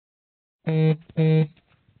Welcome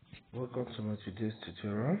to my today's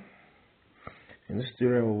tutorial. In this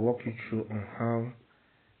tutorial, I will walk you through on how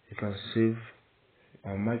you can save a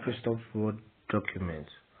Microsoft Word document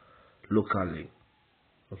locally,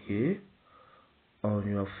 okay, on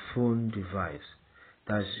your phone device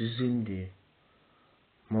that's using the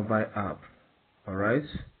mobile app. Alright,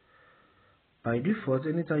 by default,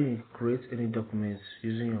 anytime you create any documents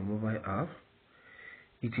using your mobile app,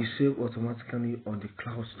 it is saved automatically on the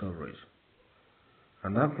cloud storage,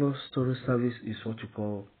 and that cloud storage service is what you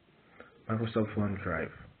call Microsoft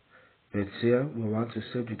OneDrive. But here we want to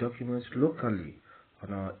save the documents locally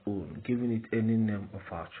on our own, giving it any name of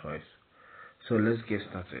our choice. So let's get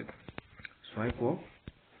started. Swipe up,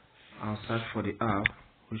 I'll search for the app,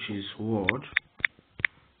 which is Word.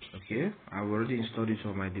 Okay, I've already installed it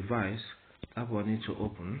on my device. Tap on it to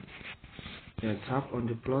open. Then tap on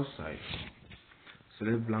the plus side.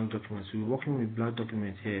 Select blank documents. We're working with blank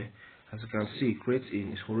document here. As you can see, create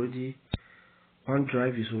in is already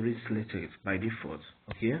OneDrive is already selected by default.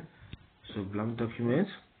 Okay, so blank document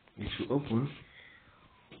need to open.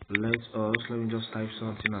 Let me just type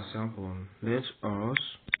something as sample. Let us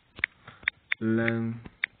learn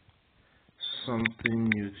something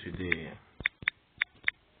new today.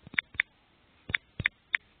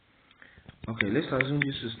 Okay, let's assume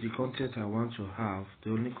this is the content I want to have, the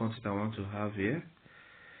only content I want to have here.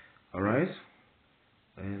 Alright,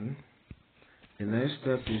 and the next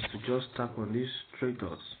step is to just tap on these three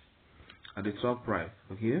dots at the top right.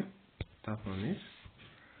 Okay, tap on it.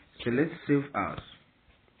 Select save as.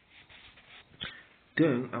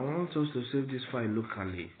 Then I want us to save this file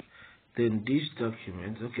locally. Then this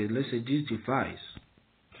document, okay, let's say this device.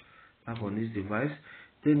 Tap on this device.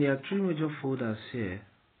 Then there are three major folders here: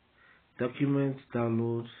 documents,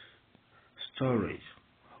 downloads, storage.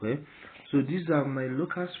 Okay, so these are my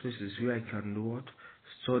local spaces where I can do what,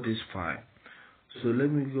 store this file. So let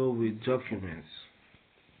me go with documents.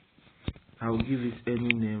 I'll give it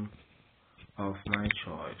any name of my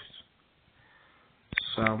choice.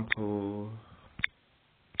 Sample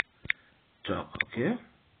doc. Okay,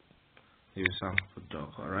 give it sample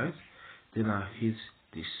doc. Alright, then I hit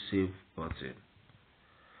the save button.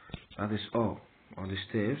 That is all on the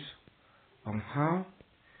steps on how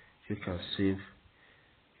you can save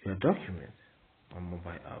your document on mobile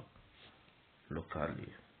app locally.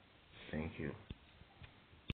 Thank you.